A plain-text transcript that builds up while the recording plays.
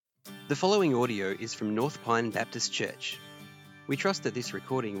The following audio is from North Pine Baptist Church. We trust that this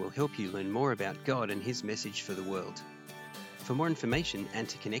recording will help you learn more about God and His message for the world. For more information and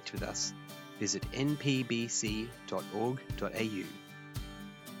to connect with us, visit npbc.org.au.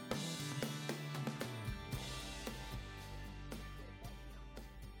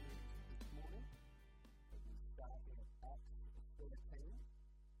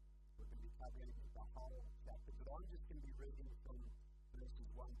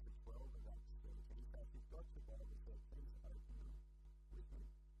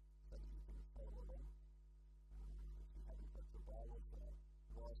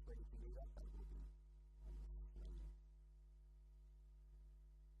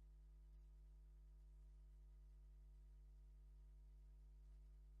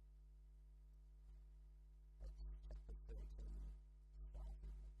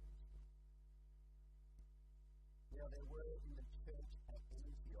 Now there were in the church at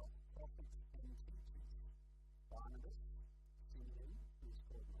Antioch prophets and teachers: Barnabas, Simeon, who is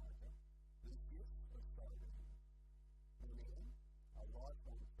called Niger, Lucius of Cyrene, Manaen, a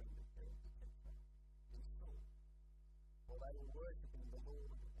lifelong friend of Herod the Tetrarch, and Saul. While they were worshipping the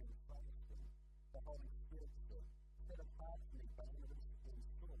Lord and fasting, the Holy Spirit said, "Set apart for me Barnabas and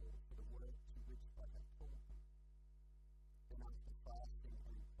Saul for the work to which I have called them." Then after fasting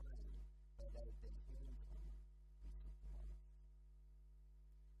and praying, they laid their hands on them.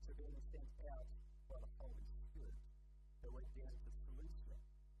 So being sent out by the Holy Spirit, they went down to Seleucia,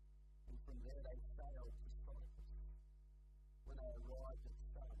 and from there they sailed to Cyprus. When they arrived at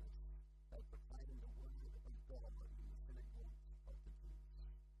Salamis, they proclaimed the word of God in the synagogues of the Jews.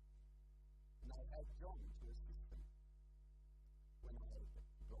 And they had John to assist them. When they had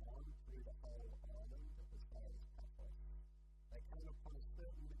gone through the whole island as far as Paphos, they came upon a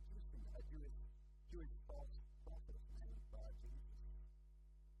certain magician, a Jewish false prophet named Bar-Jesus.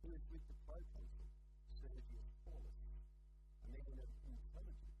 He was with the proconsul, Sergius Paulus, a man of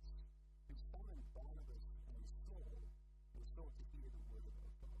intelligence, who summoned Barnabas and Saul and sought to hear the word of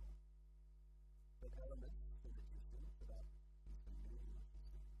God. But Elymas, the magician, for that is the meaning of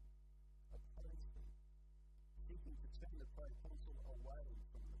his name, opposed them, seeking to turn the proconsul away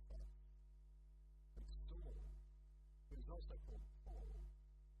from the faith. And Saul, who is also called Paul,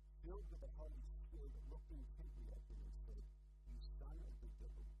 filled with the Holy Spirit, looked intently at him and said, "You son of the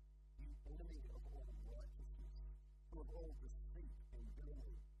devil, you enemy of all righteousness, full of all deceit and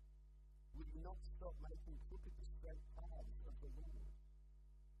villainy, will you not stop making crooked the straight paths of the Lord?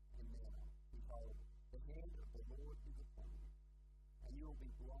 And now, behold, the hand of the Lord is upon you, and you will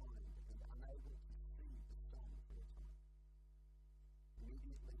be blind and unable to see the sun for a time."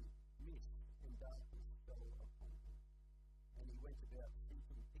 Immediately, mist and darkness fell upon him, and he went about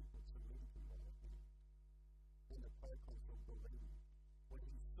seeking people to lead him by him. Then the proconsul believed when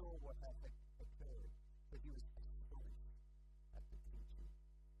he saw what had occurred, but he was astonished at the teaching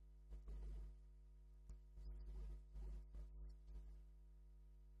of the Lord. This is the word of God for us today.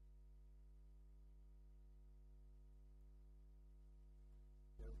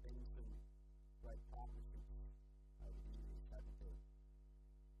 There have been some great partnerships over the years, haven't there?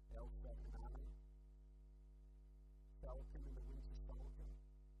 Elsa and Anna, Falcon and the Winter Soldier,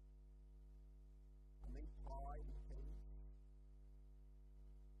 a meat pie and peas.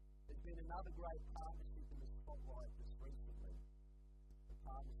 There's been another great partnership in the spotlight just recently, the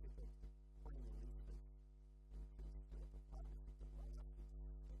partnership of Queen Elizabeth and Prince Philip, a partnership that lasted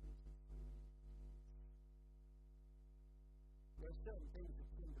 73 years. There are certain things that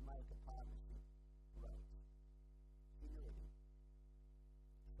seem to make a partnership great: humility,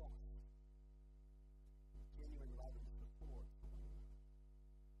 trust, genuine love and support for one another.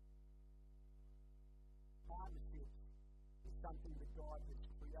 Partnership is something that God has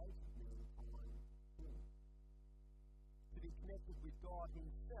created mankind in, to be connected with God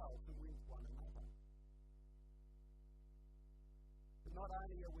Himself and with one another. But not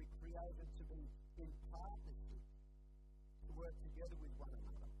only are we created to be in partnership, to work together with one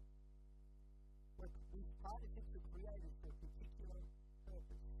another, but these partnerships are created for a particular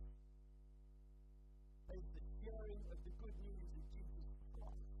purpose. It's the sharing of the good news of Jesus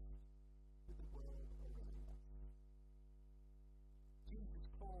Christ to the world around us. Jesus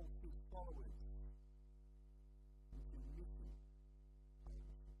calls His followers into mission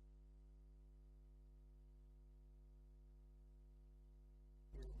partnership.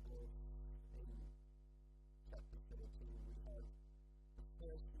 Here in chapter 13, we have the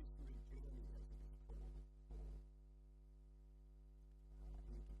first missionary journey, as it is called, Paul.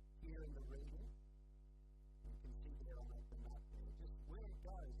 Here in the reading, you can see there on the map there,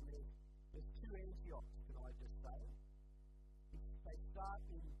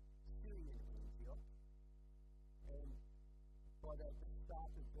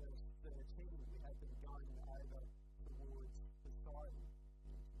 verse 13, we have them going over towards Poseidon.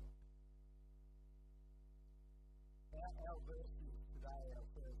 Our verses today, our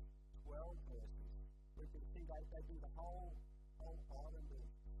first 12 verses, we can see they do the whole island of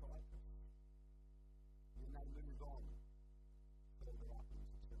Cyprus. Then they move on further up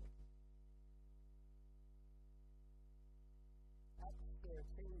into Turkey. Acts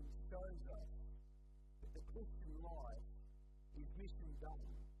 13 shows us that the Christian life is mission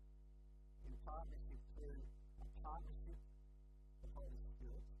done in partnership through a partnership with the Holy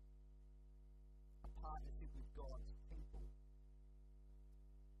Spirit, a partnership with God's people,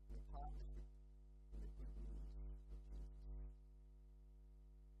 and a partnership in the good news of Jesus.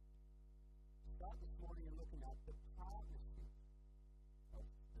 Start this morning in looking at the partnership of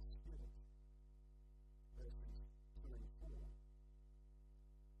the Spirit, verses 2 and 4.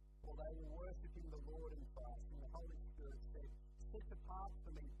 While they were worshipping the Lord and fasting, the Holy Spirit said, "Set apart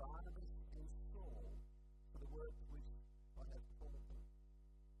for me Barnabas and Saul for the work which I have called them."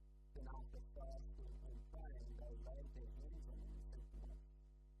 Then after fasting and praying, they laid their hands on them and sent them off.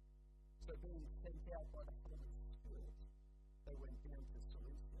 So being sent out by the Holy Spirit, they went down to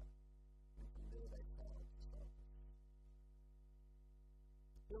Seleucia, and from there they sailed to Cyprus.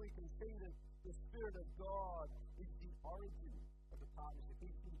 Here we can see that the Spirit of God is the origin of the partnership.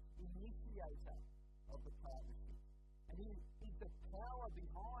 He's the initiator of the partnership. And He is the power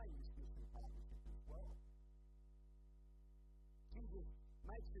behind this mission partnership as well. Jesus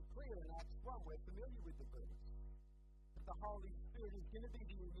makes it clear in Acts 1, we're familiar with the verse, that the Holy Spirit is going to be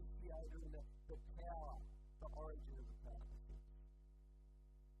the initiator and the power, the origin of the partnership.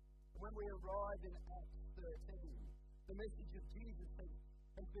 When we arrive in Acts 13, the message of Jesus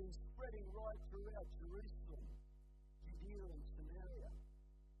has been spreading right throughout Jerusalem, Judea and Samaria.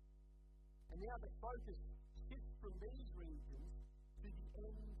 And now the focus shifts from these regions to the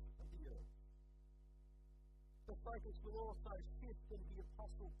ends of the earth. The focus will also shift from the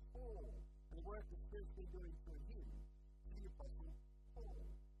Apostle Paul and the work the Spirit's been doing through him to the Apostle Paul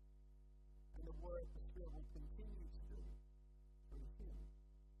and the work the Spirit will continue to do through him.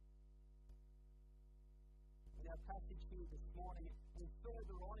 In our passage here this morning, and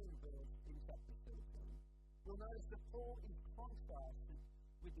further on in chapter 13, we'll notice that Paul is contrasted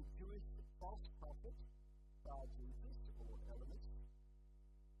with the Jewish false prophet, Bar-Jesus, or Elymas.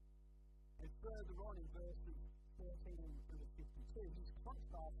 And further on in verses 13 through 52, he's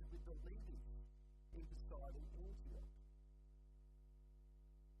contrasted with the leaders in Poseidon and Antioch.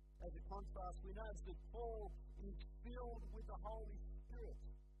 As a contrast, we notice that Paul is filled with the Holy Spirit.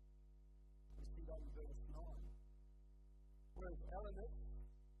 We see that in verse 9. Whereas Elymas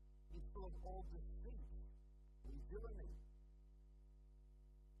is full of all deceit and villainy.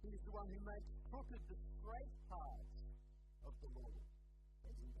 He is the one who makes crooked the straight paths of the Lord,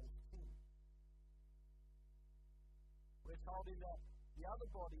 as in verse 10. We're told in the other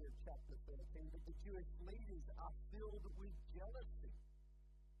body of chapter 13 that the Jewish leaders are filled with jealousy.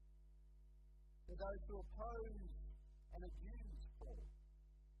 They're those who oppose and abuse Paul.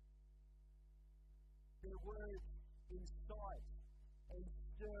 Their words incite and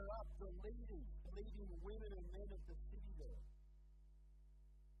stir up the leading women and men of the city there.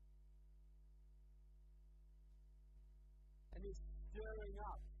 And this stirring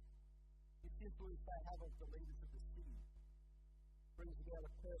up, this influence they have of the leaders of the city, brings about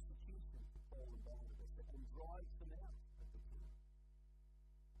a persecution to Paul and Barnabas and drives them out of the city.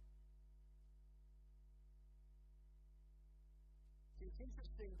 It's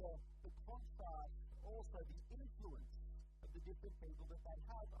interesting the contrast, also the influence of the different people that they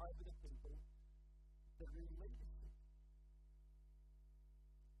have over the people that are in leadership.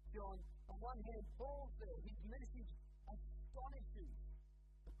 John, on one hand, Paul's there. His message astonishes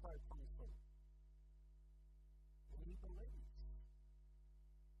the proconsul. And he believes.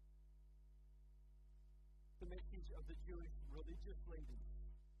 The message of the Jewish religious leaders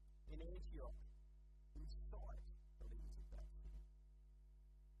in Antioch incite the leaders of that city.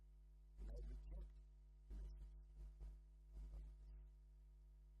 And they reject the message.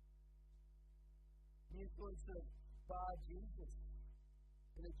 The influence of Bar-Jesus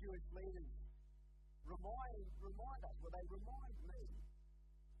and the Jewish leaders remind us, well, they remind me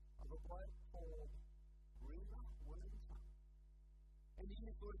of a bloke called Rima Wormtongue and the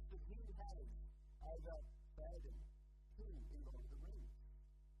influence that he had over Bowden, too, in Lord of the Rings.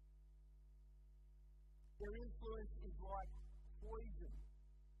 Their influence is like poison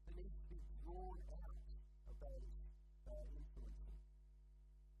that needs to be drawn out of those influences.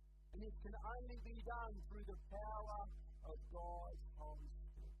 And it can only be done through the power of God's Holy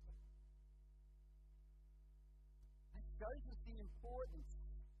Spirit. It shows us the importance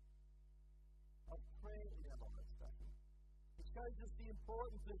of prayer in our lives, doesn't it? It shows us the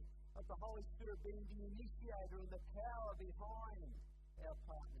importance of the Holy Spirit being the initiator and the power behind our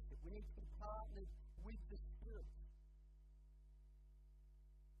partnership. We need to be partnered with the Spirit.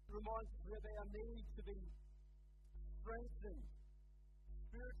 It reminds us of our need to be strengthened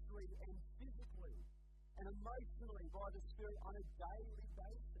spiritually and physically and emotionally by the Spirit on a daily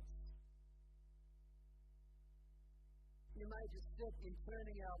basis. The major step in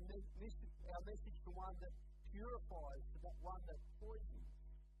turning our message from one that purifies to that one that poisons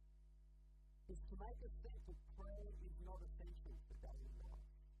is to make us think that prayer is not essential for daily life.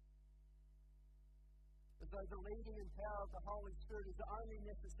 As though the leading and power of the Holy Spirit is only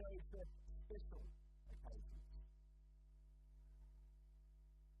necessary for special occasions.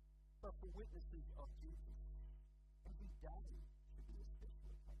 But for witnesses of Jesus, every day should be a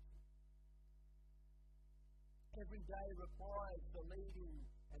special occasion. Every day requires the leading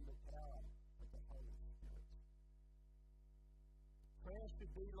and the power of the Holy Spirit. Prayer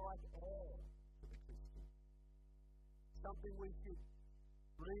should be like air to the Christian. Something we should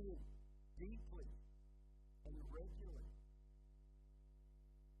breathe deeply and regularly.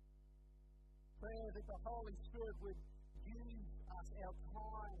 Prayer that the Holy Spirit would use us, our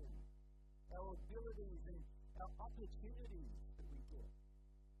time, our abilities and our opportunities that we get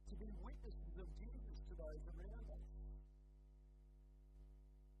to be witnesses of Jesus to those around us.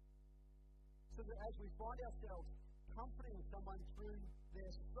 So that as we find ourselves comforting someone through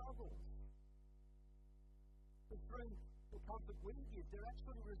their struggles, through the comfort we give, they're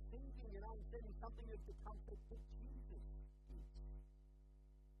actually receiving and understanding something of the comfort that Jesus gives.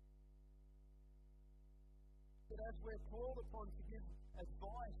 That as we're called upon to give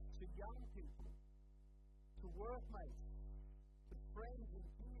advice to young people, to workmates, to friends and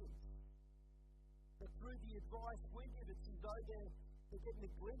peers, that through the advice we give, it's as though they're getting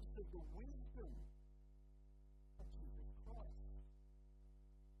a glimpse of the wisdom of Jesus Christ.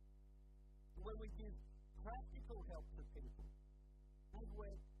 When we give practical help to people, and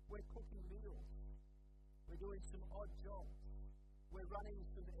we're cooking meals, we're doing some odd jobs, we're running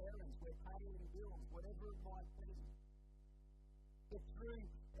some errands, we're paying bills, whatever it might be. That through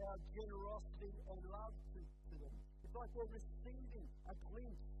our generosity and love to them, it's like we're receiving a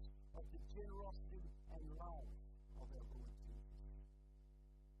glimpse of the generosity and love of our Lord Jesus.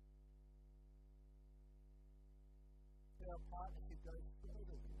 Our partnership goes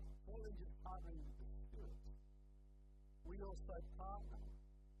further than that. More than just partnering with the Spirit, we also partner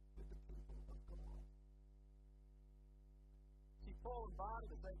with the people of God. See, Paul and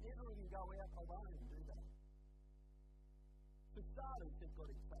Barnabas, they never even go out alone and do that. For starters, they've got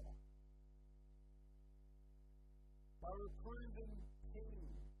each other. They're a proven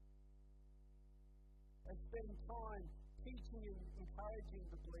team. They spend time teaching and encouraging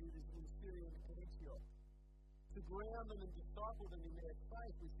the believers in Syria and Antioch, to ground them and disciple them in their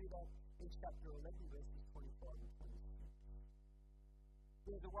faith. We see that in chapter 11, verses 25 and 26.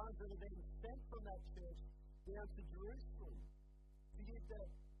 They're the ones that are being sent from that church down to Jerusalem to give the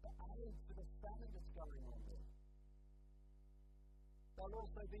aid for the famine that's going on there. There'll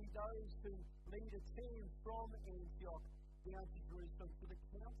also be those who lead a team from Antioch down to Jerusalem to the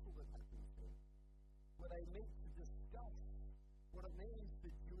council that happens there, where they meet to discuss what it means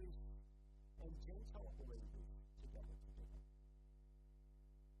for Jewish and Gentile believers to gather together.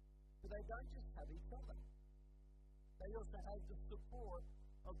 But they don't just have each other. They also have the support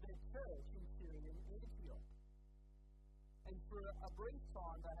of their church in Syria and Antioch. And for a brief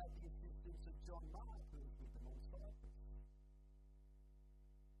time, they had the assistance of John Mark, who was with them on Cyprus.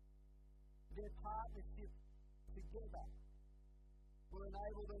 Their partnership together will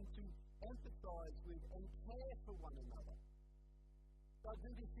enable them to empathise with and care for one another. They'll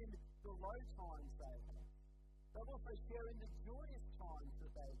do this in the low times they have. They'll also share in the joyous times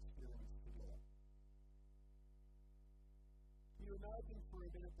that they experience together. Can you imagine for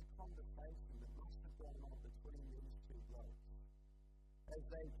a minute the conversation that must have gone on between these two blokes as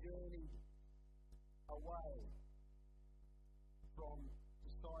they journeyed away from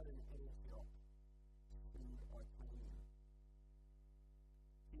Sidon and Antioch to Iconium?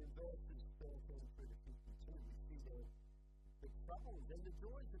 In verses 13 through to 52, we see the troubles and the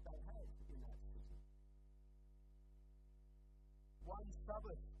joys that they had in that city. One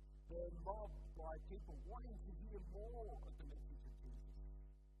Sabbath, they're mobbed by people wanting to hear more of the message of Jesus.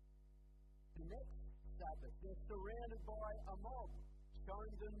 The next Sabbath, they're surrounded by a mob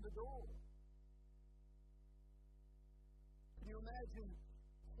showing them the door. Can you imagine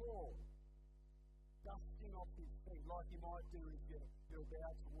Paul dusting off his feet like you might do if you're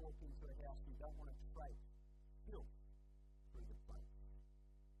about to walk into a house and you don't want to trace filth through the place?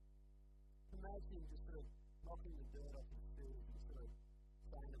 imagine him just sort of knocking the dirt off his shoes and sort of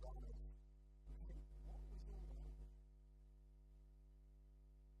saying to Barnabas, what was all that?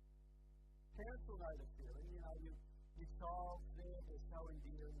 Parents will know the feeling, your child's there, they're so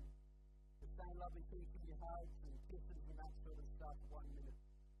endearing, they're saying lovely things to your hugs and kisses and that sort of stuff 1 minute.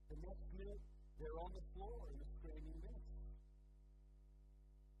 The next minute, they're on the floor in a screaming mess.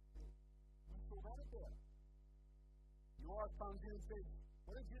 What's all that about? Your wife comes in and says,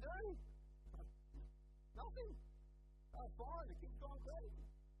 what did you do? Nothing. Oh, fine, the kid's gone crazy.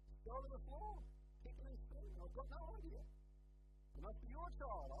 Go to the floor, kicking and screaming. I've got no idea. It must be your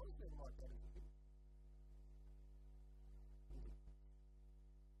child. I was never like that as a kid.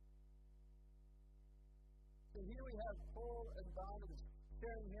 So here we have Paul and Barnabas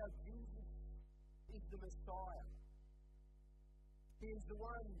sharing how Jesus is the Messiah. He is the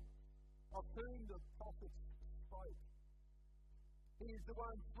one of whom the prophets spoke. He is the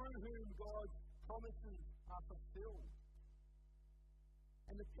one through whom God's promises are fulfilled.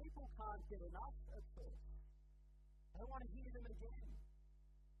 And the people can't get enough at first. They want to hear them again.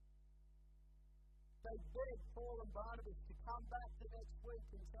 They begged Paul and Barnabas to come back the next week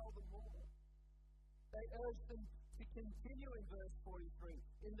and tell them more. They urged them to continue in verse 43,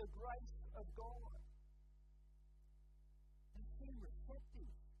 in the grace of God. They seem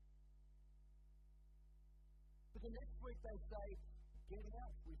receptive. But the next week they say, get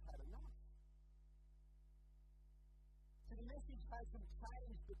out, we've had enough. So the message hasn't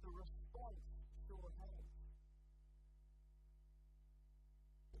changed, but the response sure has.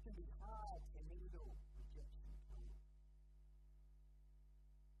 It can be hard to handle rejection.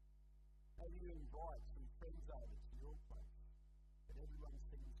 Maybe you invite some friends over to your place, but everyone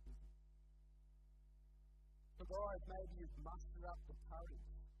seems busy. For guys, maybe you've mustered up the courage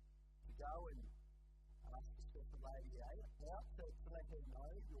to go and ask the special lady out to let her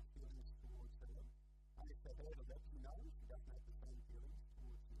know your feelings towards her. And if they're there to let you know, she doesn't have the same feelings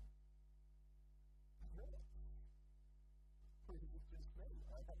towards you. It hurts. Or is it just me?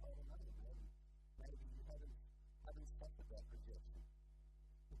 I don't know. Maybe you haven't suffered that rejection.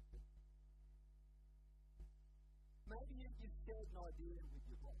 Maybe you've shared an idea with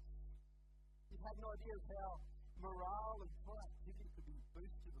your boss. You've had an idea of how morale and productivity could be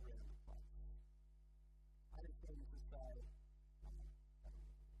boosted around the place. And it seems to say,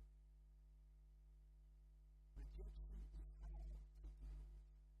 rejection is hard to deal with.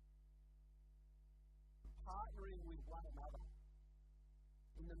 Partnering with one another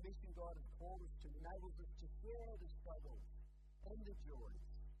in the mission God has called us to enables us to share the struggles and the joys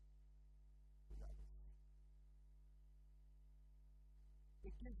with others.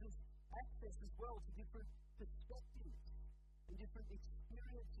 It gives us access as well to different perspectives and different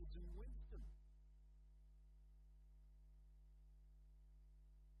experiences and wisdom.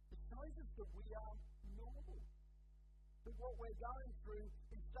 It shows us that we are normal. That what we're going through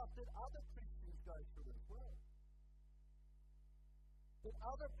is stuff that other Christians go through as well. That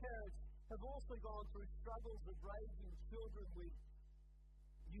other parents have also gone through struggles of raising children with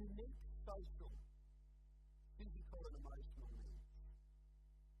unique social, physical and emotional needs.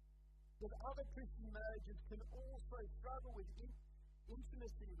 That other Christian marriages can also struggle with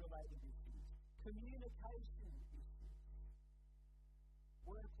intimacy-related issues, communication issues,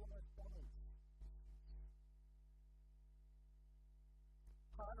 work-life balance issues.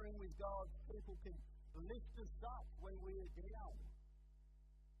 Partnering with God's people can lift us up when we are down,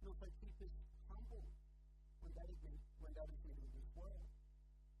 and also keep us humble when that is needed as well.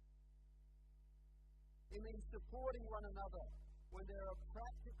 It means supporting one another when there are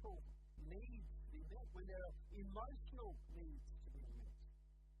practical needs to be met, when there are emotional needs to be met.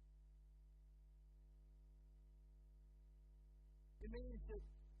 It means that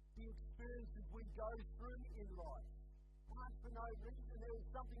the experiences we go through in life aren't for no reason. There is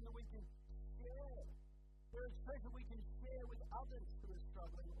something that we can share. There is treasure we can share with others who are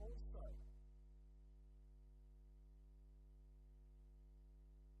struggling also.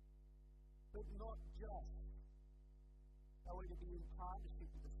 But not just are we to be in partnership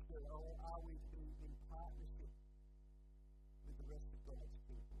with the Spirit, or are we to be in partnership with the rest of God's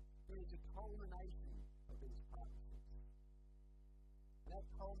people? There is a culmination of these partnerships. And that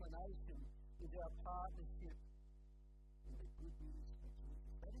culmination is our partnership in the good news of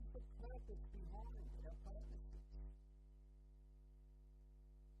Jesus. That is the purpose behind our partnerships.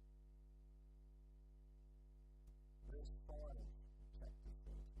 Verse 5, chapter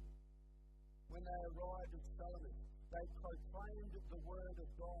 13. When they arrived at Salamis, they proclaimed the word of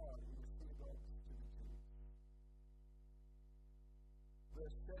God in the synagogues to the Jews.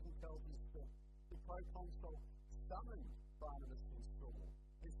 Verse 7 tells us that the proconsul summoned Barnabas and Saul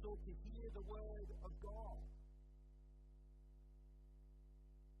and sought to hear the word of God.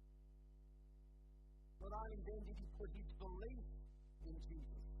 Not only then did he put his belief in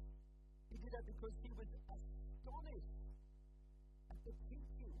Jesus, he did that because he was astonished at the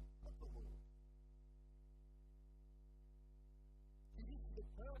teaching of the Lord. And this is the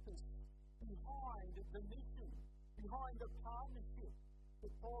purpose behind the mission, behind the partnership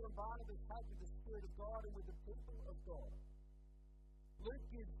that Paul and Barnabas had with the Spirit of God and with the people of God. Luke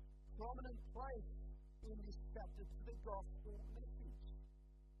gives prominent place in this chapter to the gospel message.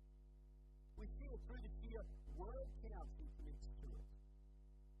 We see it through the sheer word count he connects to it.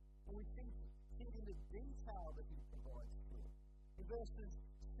 And we see it in the detail that he provides to it. In verses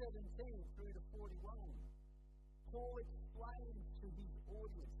 17 through to 41, Paul explains to his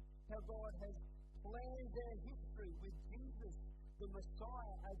audience how God has planned their history with Jesus, the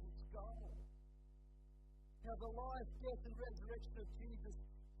Messiah, as its goal. How the life, death, and resurrection of Jesus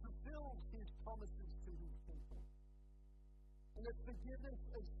fulfills his promises to his people. And that forgiveness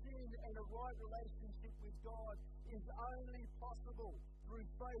of sin and a right relationship with God is only possible through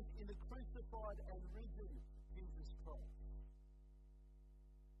faith in the crucified and risen Jesus Christ.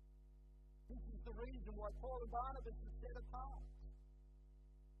 This is the reason why Paul and Barnabas are set apart.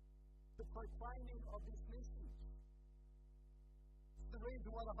 The proclaiming of this message. It's the reason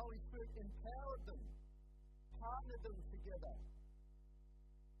why the Holy Spirit empowered them, partnered them together.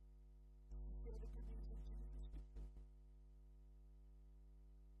 To share the good news of Jesus with them.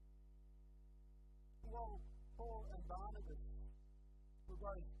 While Paul and Barnabas were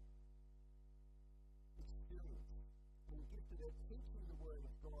both experienced and gifted at teaching the Word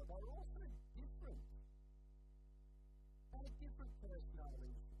of God, they were also different. They had different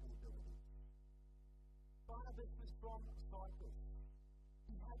personalities and abilities. Barnabas was from Cyprus.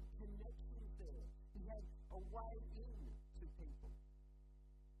 He had connections there. He had a way in to people.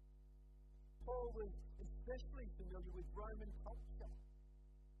 Paul was especially familiar with Roman culture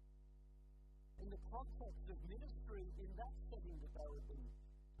and the context of ministry in that setting that they would be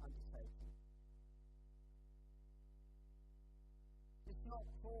undertaking. It's not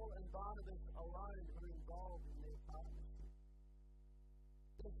Paul and Barnabas alone who are involved in their partnership.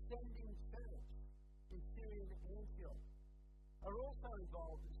 The Ascending Church in Syrian Antioch are also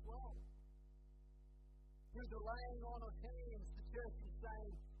involved as well. Through the laying on of hands, the church is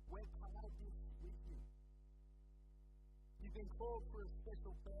saying, we're part of this with you. You've been called for a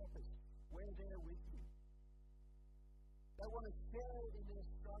special purpose. We're there with you. They want to share in their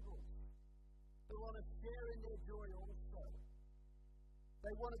struggles. They want to share in their joy also.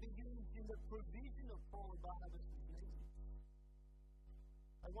 They want to be used in the provision of Paul and Barnabas' needs.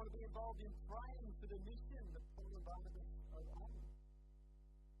 They want to be involved in praying for the mission that Paul and Barnabas are on.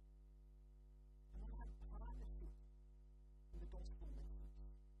 They want to have partnership in the gospel message.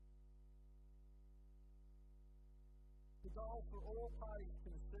 The goal for all parties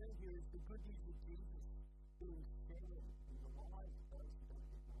concerned here is the good news of Jesus being shared in the lives of those who don't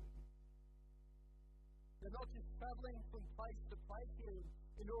get know him. They're not just travelling from place to place here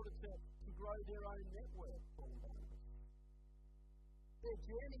in order to grow their own network, Paul and Barnabas. Their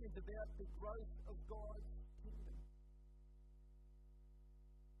journey is about the growth of God's kingdom.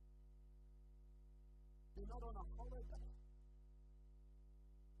 They're not on a holiday.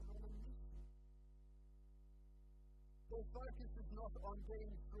 They're on a mission. Their focus is not on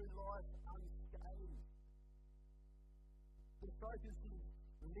getting through life unscathed. Their focus is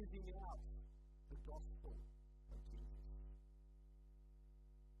living out the gospel of Jesus.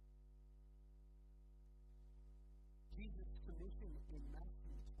 Jesus' commission in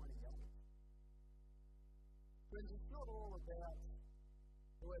Matthew 28. Friends, it's not all about,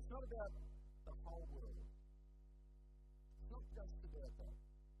 well, it's not about the whole world. It's not just about that.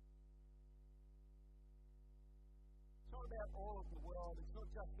 It's not about all of the world. It's not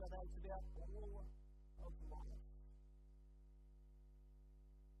just about that. It's about all of life.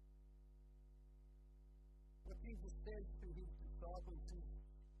 What Jesus says to his disciples is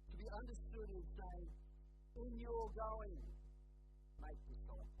to be understood as saying, in your going, make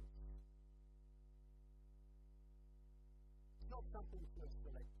disciples. It's not something for a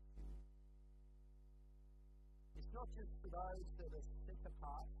select few. It's not just for those that are set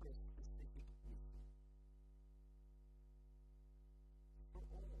apart for a specific mission. It's for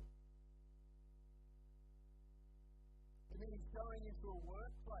all. And then he's going into a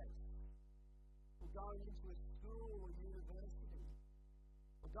workplace, or going into a school or university,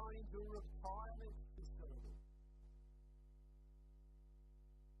 or going into a retirement facility.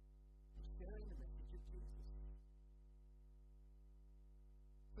 He's sharing the message of Jesus.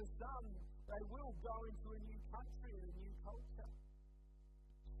 For some, they will go into a new country and a new culture,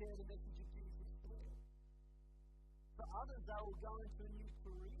 share the message of Jesus there. For others, they will go into a new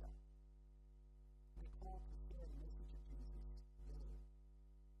career. They're called to share the message of Jesus there.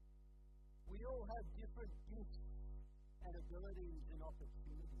 We all have different gifts and abilities and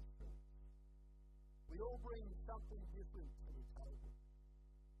opportunities. We all bring something different to the table.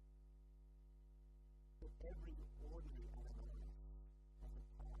 But every ordinary animal has a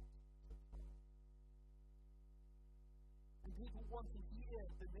part to play. And people want to hear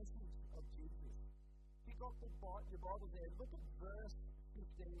the message of Jesus. Pick up your Bible there. Look at verse 15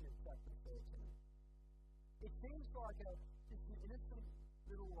 of chapter 13. It seems like just an innocent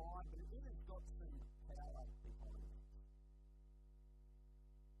little line, but it has got some power behind it.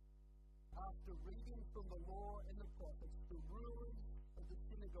 After reading from the law and the prophets, the rulers of the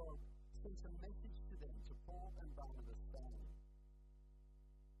synagogue sent a message to them, to Paul and Barnabas, saying,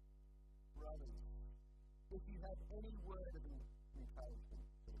 "Brothers, if you have any word of encouragement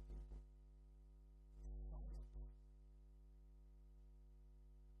for the people, say it."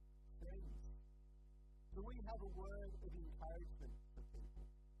 Friends, do we have a word of encouragement for people?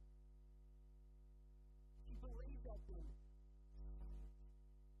 Do you believe that then?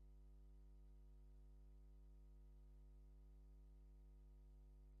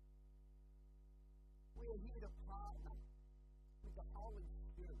 We are here to partner with the Holy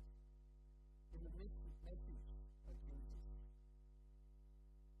Spirit in the message of Jesus.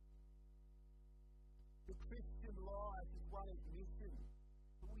 The Christian life is one of mission,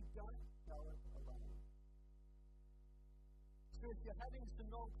 but we don't go it alone. So if you're having some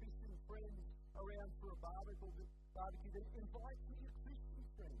non-Christian friends around for a barbecue, then invite some of your Christian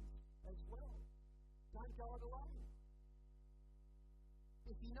friends as well. Don't go it alone.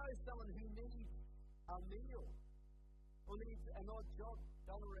 If you know someone who needs a meal or needs an odd job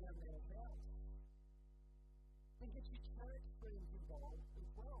done around their house, then get your church friends involved as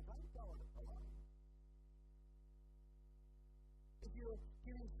well. Don't go it alone. If you're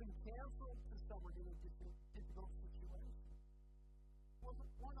giving some counsel to someone in a difficult situation,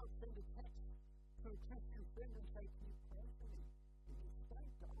 why not send a text to a Christian friend and say, "Can you pray for me?"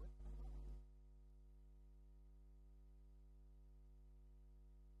 Don't go it alone.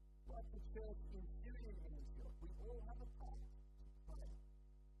 Like the church in Syria and Antioch, we all have a part to play.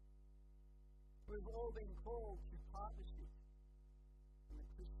 We've all been called to partnership in the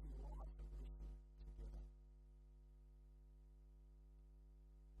Christian life of mission together.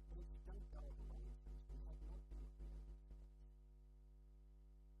 But if you don't go it alone, we have not been created.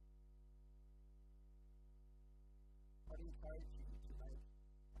 I'd encourage you to make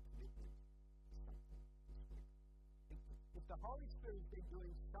a commitment to something this week. If the Holy Spirit has been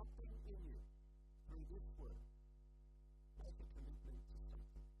doing something in you through this work, make a commitment to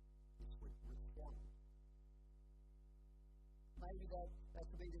something this week. Respond. Maybe that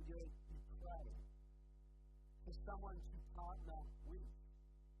could be that you pray for someone to partner with.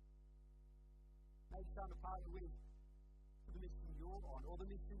 Maybe someone to partner with for the mission you're on or the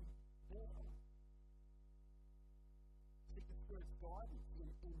mission they're on. Seek the Spirit's guidance in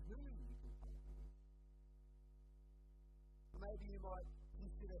who you can partner with. Or maybe you might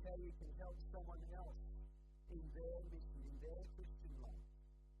consider how you can help someone else in their mission, in their Christian life.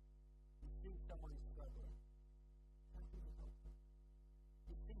 You see someone who's struggling. How can you help them?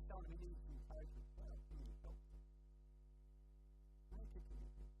 You see someone who needs encouragement. How can you help them? Make a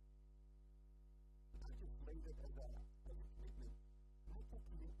commitment. Don't just leave it as a commitment. Make a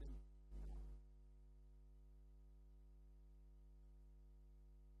commitment now.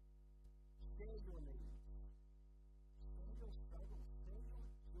 Share your needs. Share your struggles. Share your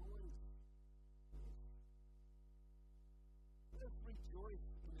joys. Let us rejoice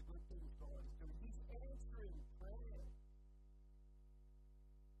in the good things God is doing. He's answering prayer.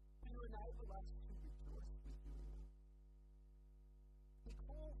 Will you enable us to rejoice with you in that? He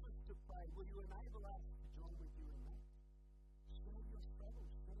calls us to pray. Will you enable us to join with you in that? Share your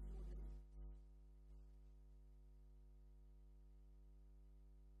struggles. Share your needs.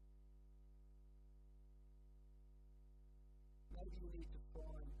 Maybe you need to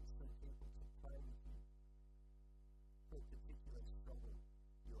find some people to pray with you for a particular struggle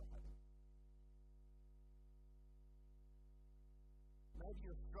you are having. Maybe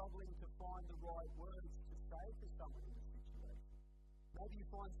you're struggling to find the right words to say to someone in a situation. Maybe you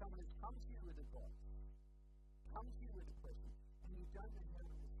find someone has come to you with advice, come to you with a question, and you don't know how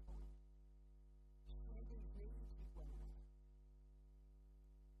to respond. Share these needs with one another.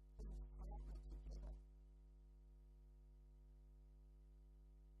 Let's partner together.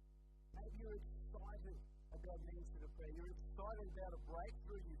 Maybe you're excited about an answer to prayer. You're excited about a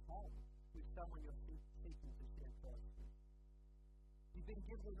breakthrough you've had with someone you're seeking to share Christ with. You've been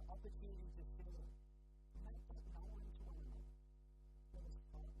given an opportunity to share. Make that known to one another. Let us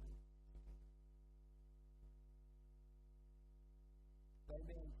partner together. Though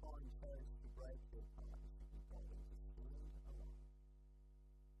mankind chose to break their partnership with God and to stand alone,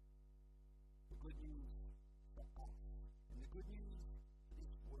 the good news for us and the good news for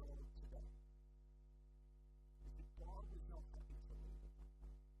this world today is that God was not happy to leave us.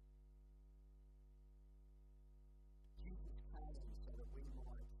 Jesus came so that we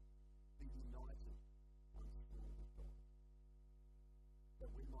might be united once more with God, that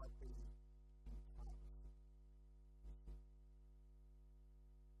we might be in partnership with Him.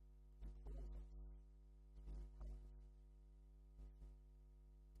 He calls us to be in partnership with Him.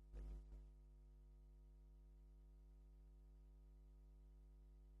 Let me pray.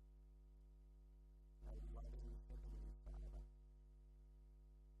 Our loving Heavenly Father,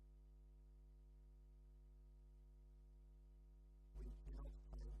 we cannot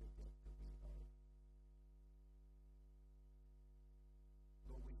pay the debt that we owe.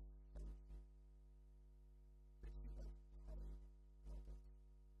 Lord, we thank you that you have paid our debt.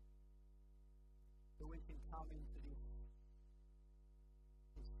 So we can come into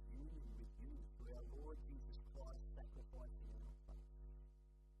this union with you through our Lord Jesus Christ sacrificing our place.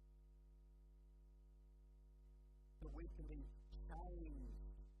 That we can be changed,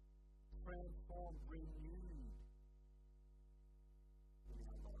 transformed, renewed in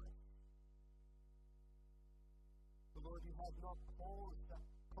our lives. But Lord, you have not called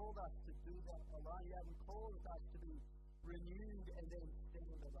us to do that alone. You haven't called us to be renewed and then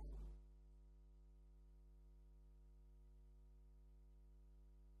stand alone.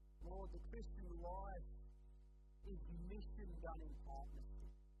 Lord, the Christian life is mission done in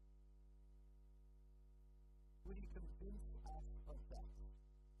partnership. Would you convince us of that?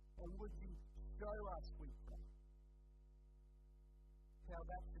 And would you show us, we pray, how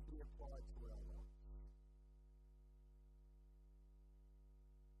that should be applied to our lives?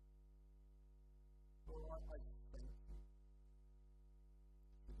 Lord, I thank you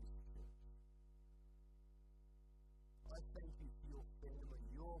for this church. I thank you for your family,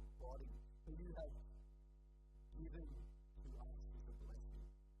 your body, that you have given to us as a blessing.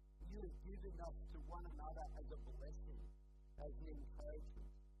 You have given us to one another as a blessing, as an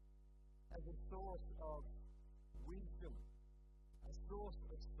encouragement, as a source of wisdom, a source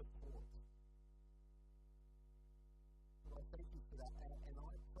of support. So I thank you for that, and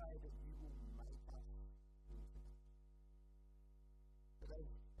I pray that you will make us into that. That as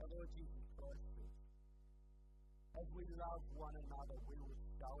our Lord Jesus Christ said, as we love one another, we will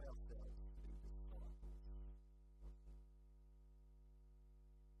show ourselves to be disciples of Him.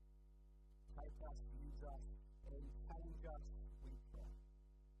 Take us, use us, and change us, we pray.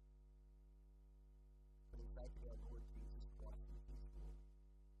 For the sake of our Lord Jesus Christ and His glory.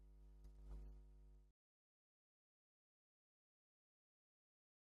 Amen.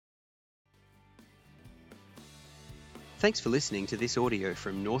 Thanks for listening to this audio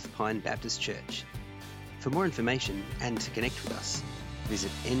from North Pine Baptist Church. For more information and to connect with us,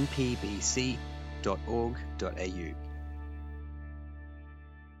 visit npbc.org.au.